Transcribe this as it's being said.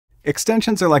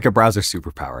Extensions are like a browser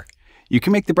superpower. You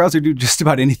can make the browser do just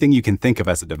about anything you can think of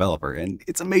as a developer, and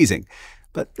it's amazing.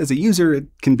 But as a user, it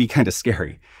can be kind of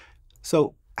scary.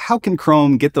 So how can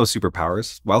Chrome get those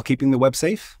superpowers while keeping the web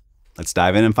safe? Let's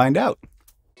dive in and find out.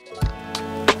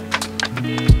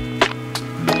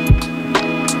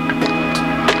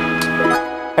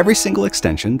 Every single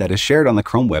extension that is shared on the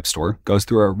Chrome Web Store goes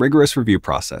through a rigorous review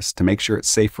process to make sure it's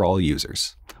safe for all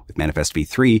users. With Manifest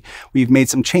v3, we've made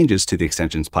some changes to the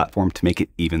extensions platform to make it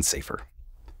even safer.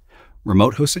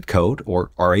 Remote hosted code,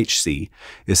 or RHC,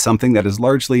 is something that is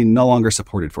largely no longer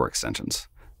supported for extensions.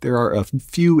 There are a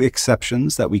few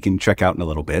exceptions that we can check out in a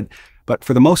little bit, but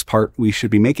for the most part, we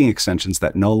should be making extensions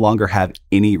that no longer have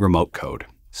any remote code.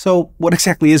 So what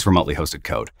exactly is remotely hosted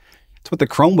code? It's what the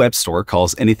Chrome Web Store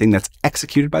calls anything that's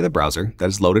executed by the browser that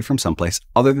is loaded from someplace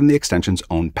other than the extension's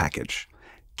own package.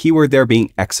 Keyword there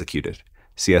being executed.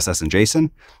 CSS and JSON,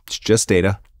 it's just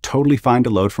data, totally fine to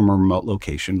load from a remote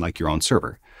location like your own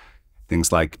server.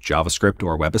 Things like JavaScript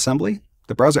or WebAssembly,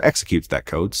 the browser executes that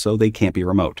code, so they can't be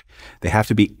remote. They have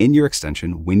to be in your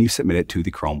extension when you submit it to the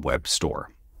Chrome Web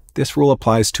Store. This rule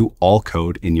applies to all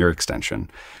code in your extension.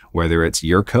 Whether it's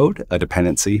your code, a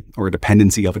dependency, or a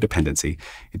dependency of a dependency,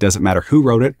 it doesn't matter who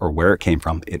wrote it or where it came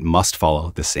from, it must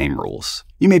follow the same rules.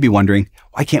 You may be wondering,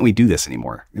 why can't we do this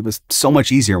anymore? It was so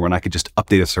much easier when I could just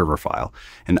update a server file.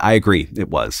 And I agree, it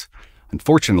was.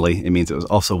 Unfortunately, it means it was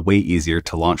also way easier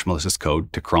to launch malicious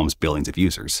code to Chrome's billions of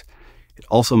users. It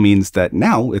also means that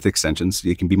now, with extensions,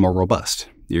 it can be more robust.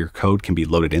 Your code can be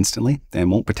loaded instantly and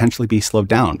won't potentially be slowed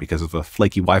down because of a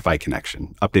flaky Wi-Fi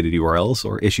connection, updated URLs,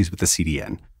 or issues with the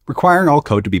CDN. Requiring all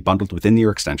code to be bundled within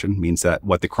your extension means that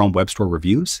what the Chrome Web Store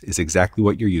reviews is exactly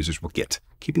what your users will get,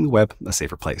 keeping the web a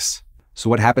safer place. So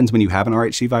what happens when you have an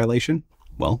RHC violation?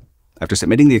 Well, after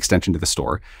submitting the extension to the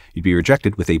store, you'd be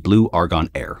rejected with a blue Argon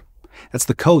error. That's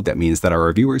the code that means that our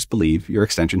reviewers believe your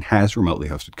extension has remotely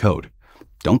hosted code.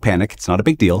 Don't panic, it's not a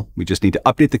big deal. We just need to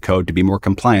update the code to be more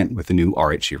compliant with the new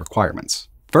RHC requirements.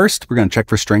 First, we're going to check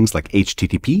for strings like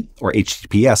HTTP or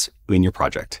HTTPS in your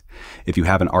project. If you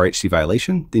have an RHC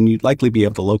violation, then you'd likely be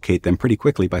able to locate them pretty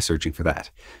quickly by searching for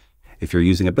that. If you're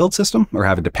using a build system or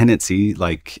have a dependency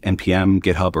like NPM,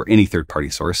 GitHub, or any third-party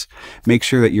source, make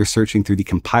sure that you're searching through the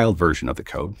compiled version of the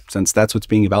code, since that's what's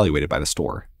being evaluated by the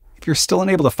store. If you're still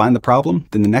unable to find the problem,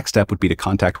 then the next step would be to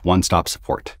contact One-Stop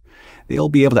Support. They'll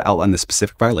be able to outline the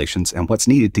specific violations and what's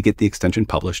needed to get the extension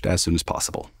published as soon as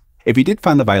possible. If you did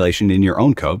find the violation in your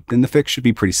own code, then the fix should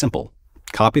be pretty simple.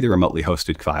 Copy the remotely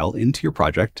hosted file into your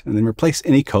project and then replace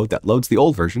any code that loads the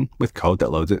old version with code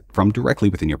that loads it from directly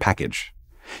within your package.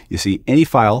 You see, any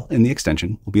file in the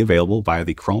extension will be available via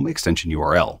the Chrome extension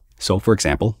URL. So for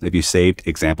example, if you saved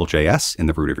example.js in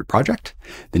the root of your project,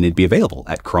 then it'd be available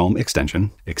at Chrome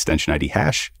extension ID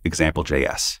hash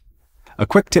example.js. A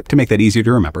quick tip to make that easier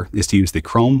to remember is to use the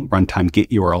Chrome runtime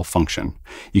getURL function.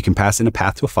 You can pass in a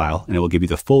path to a file and it will give you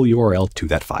the full URL to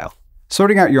that file.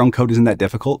 Sorting out your own code isn't that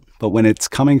difficult, but when it's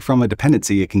coming from a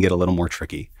dependency, it can get a little more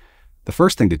tricky. The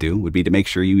first thing to do would be to make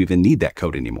sure you even need that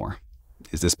code anymore.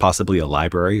 Is this possibly a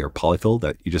library or polyfill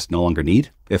that you just no longer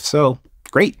need? If so,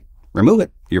 great, remove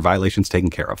it. Your violation's taken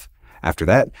care of. After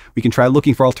that, we can try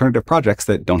looking for alternative projects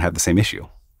that don't have the same issue.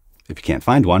 If you can't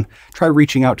find one, try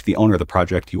reaching out to the owner of the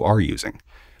project you are using.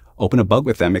 Open a bug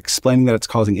with them explaining that it's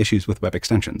causing issues with web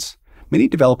extensions. Many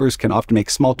developers can often make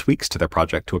small tweaks to their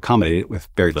project to accommodate it with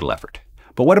very little effort.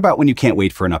 But what about when you can't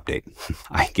wait for an update?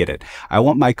 I get it. I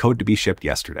want my code to be shipped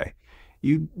yesterday.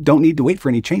 You don't need to wait for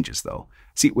any changes, though.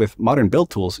 See, with modern build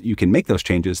tools, you can make those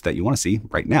changes that you want to see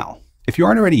right now. If you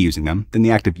aren't already using them, then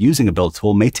the act of using a build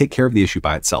tool may take care of the issue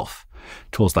by itself.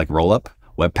 Tools like Rollup,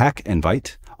 Webpack, and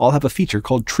Vite all have a feature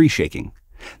called tree shaking.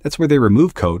 That's where they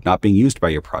remove code not being used by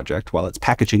your project while it's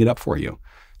packaging it up for you.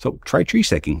 So try tree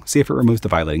shaking, see if it removes the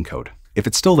violating code. If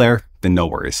it's still there, then no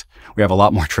worries. We have a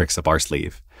lot more tricks up our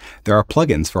sleeve. There are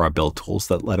plugins for our build tools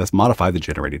that let us modify the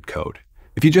generated code.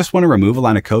 If you just want to remove a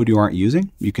line of code you aren't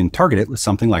using, you can target it with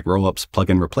something like Rollup's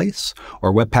plugin replace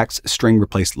or Webpack's string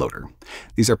replace loader.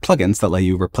 These are plugins that let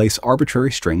you replace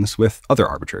arbitrary strings with other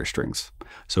arbitrary strings.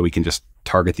 So we can just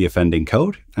target the offending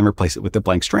code and replace it with a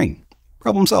blank string.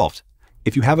 Problem solved.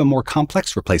 If you have a more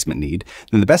complex replacement need,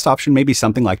 then the best option may be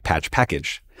something like patch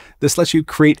package. This lets you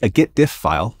create a git diff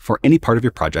file for any part of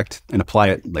your project and apply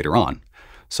it later on.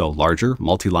 So larger,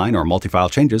 multi-line or multi-file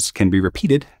changes can be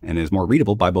repeated and is more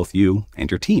readable by both you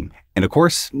and your team. And of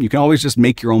course, you can always just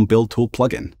make your own build tool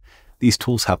plugin. These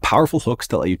tools have powerful hooks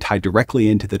that let you tie directly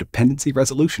into the dependency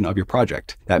resolution of your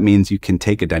project. That means you can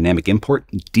take a dynamic import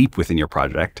deep within your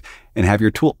project and have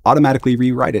your tool automatically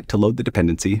rewrite it to load the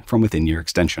dependency from within your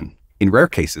extension. In rare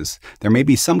cases, there may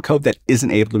be some code that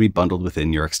isn't able to be bundled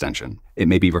within your extension. It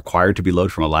may be required to be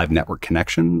loaded from a live network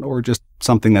connection, or just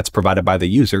something that's provided by the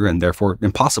user and therefore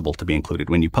impossible to be included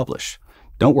when you publish.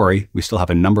 Don't worry, we still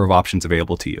have a number of options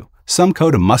available to you. Some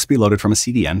code must be loaded from a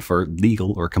CDN for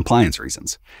legal or compliance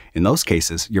reasons. In those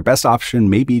cases, your best option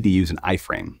may be to use an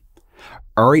iframe.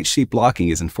 RHC blocking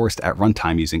is enforced at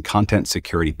runtime using Content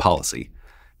Security Policy.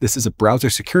 This is a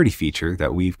browser security feature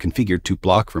that we've configured to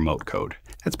block remote code.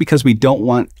 That's because we don't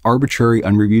want arbitrary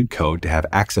unreviewed code to have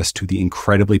access to the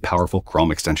incredibly powerful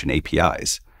Chrome extension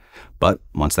APIs. But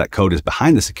once that code is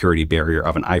behind the security barrier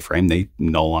of an iframe, they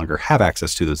no longer have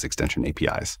access to those extension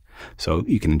APIs. So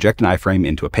you can inject an iframe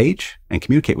into a page and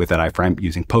communicate with that iframe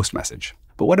using post message.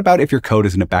 But what about if your code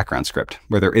is in a background script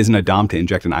where there isn't a DOM to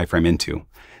inject an iframe into?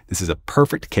 This is a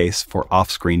perfect case for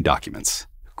off-screen documents.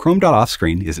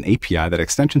 Chrome.offscreen is an API that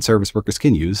extension service workers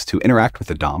can use to interact with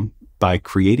the DOM by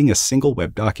creating a single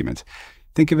web document.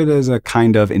 Think of it as a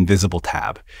kind of invisible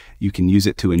tab. You can use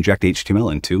it to inject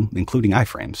HTML into, including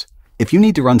iframes. If you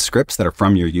need to run scripts that are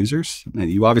from your users,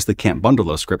 you obviously can't bundle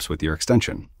those scripts with your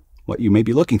extension. What you may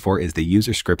be looking for is the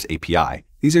User Scripts API.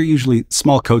 These are usually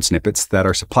small code snippets that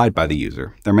are supplied by the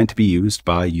user. They're meant to be used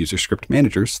by user script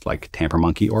managers like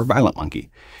TamperMonkey or ViolentMonkey.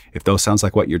 If those sounds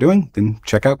like what you're doing, then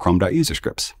check out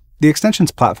Chrome.userscripts. The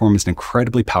extensions platform is an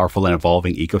incredibly powerful and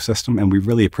evolving ecosystem, and we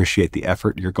really appreciate the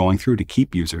effort you're going through to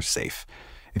keep users safe.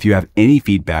 If you have any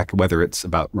feedback, whether it's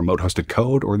about remote hosted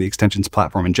code or the extensions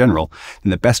platform in general,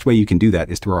 then the best way you can do that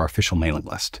is through our official mailing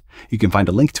list. You can find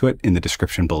a link to it in the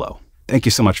description below. Thank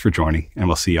you so much for joining, and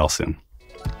we'll see y'all soon.